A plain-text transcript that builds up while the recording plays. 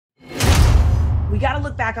we got to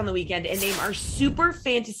look back on the weekend and name our super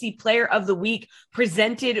fantasy player of the week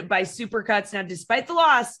presented by Supercuts. Now, despite the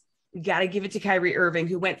loss, we got to give it to Kyrie Irving,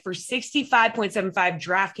 who went for 65.75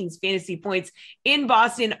 DraftKings fantasy points in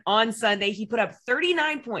Boston on Sunday. He put up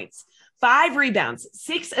 39 points, 5 rebounds,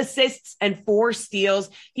 6 assists, and 4 steals.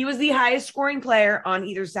 He was the highest scoring player on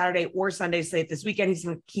either Saturday or Sunday slate this weekend.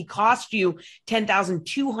 He cost you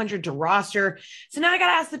 10,200 to roster. So now I got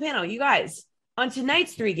to ask the panel, you guys, on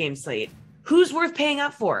tonight's 3-game slate, who's worth paying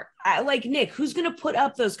up for? Like Nick, who's going to put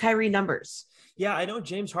up those Kyrie numbers? Yeah, I know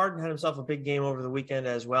James Harden had himself a big game over the weekend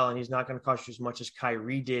as well, and he's not going to cost you as much as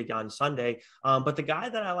Kyrie did on Sunday. But the guy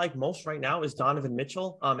that I like most right now is Donovan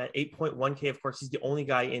Mitchell at 8.1K. Of course, he's the only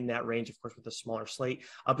guy in that range, of course, with a smaller slate.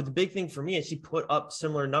 But the big thing for me is he put up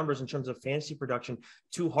similar numbers in terms of fantasy production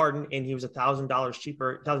to Harden, and he was $1,000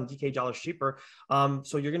 cheaper, 1,000 DK dollars cheaper.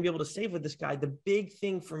 So you're going to be able to save with this guy. The big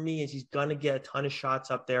thing for me is he's going to get a ton of shots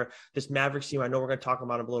up there. This Mavericks team, I know we're going to talk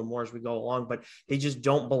about him a little more as we go along, but they just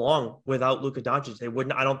don't belong without Luka Doncic. They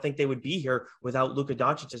wouldn't. I don't think they would be here without Luka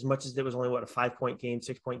Doncic, as much as it was only a 5-point game,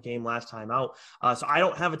 6-point game last time out. So I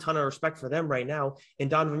don't have a ton of respect for them right now. And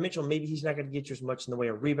Donovan Mitchell, maybe he's not going to get you as much in the way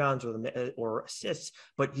of rebounds or assists,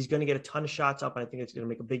 but he's going to get a ton of shots up, and I think it's going to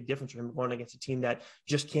make a big difference for him going against a team that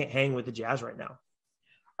just can't hang with the Jazz right now. All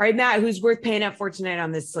right, Matt, who's worth paying up for tonight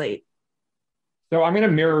on this slate? So I'm going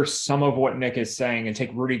to mirror some of what Nick is saying and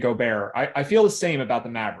take Rudy Gobert. I feel the same about the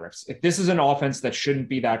Mavericks. If this is an offense that shouldn't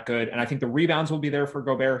be that good, and I think the rebounds will be there for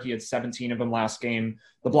Gobert. He had 17 of them last game.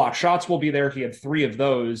 The block shots will be there. He had 3 of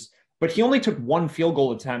those, but he only took 1 field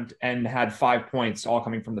goal attempt and had 5 points, all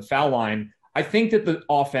coming from the foul line. I think that the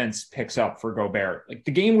offense picks up for Gobert. Like,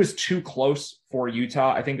 the game was too close for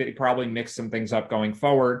Utah. I think that he probably mixed some things up going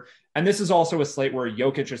forward. And this is also a slate where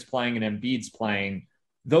Jokic is playing and Embiid's playing.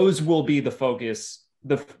 Those will be the focus,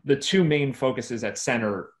 the 2 main focuses at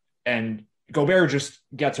center, and Gobert just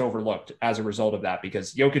gets overlooked as a result of that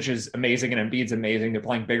because Jokic is amazing and Embiid's amazing. They're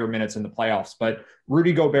playing bigger minutes in the playoffs, but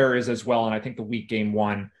Rudy Gobert is as well, and I think the weak game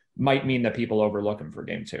 1 might mean that people overlook him for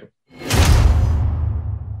game 2.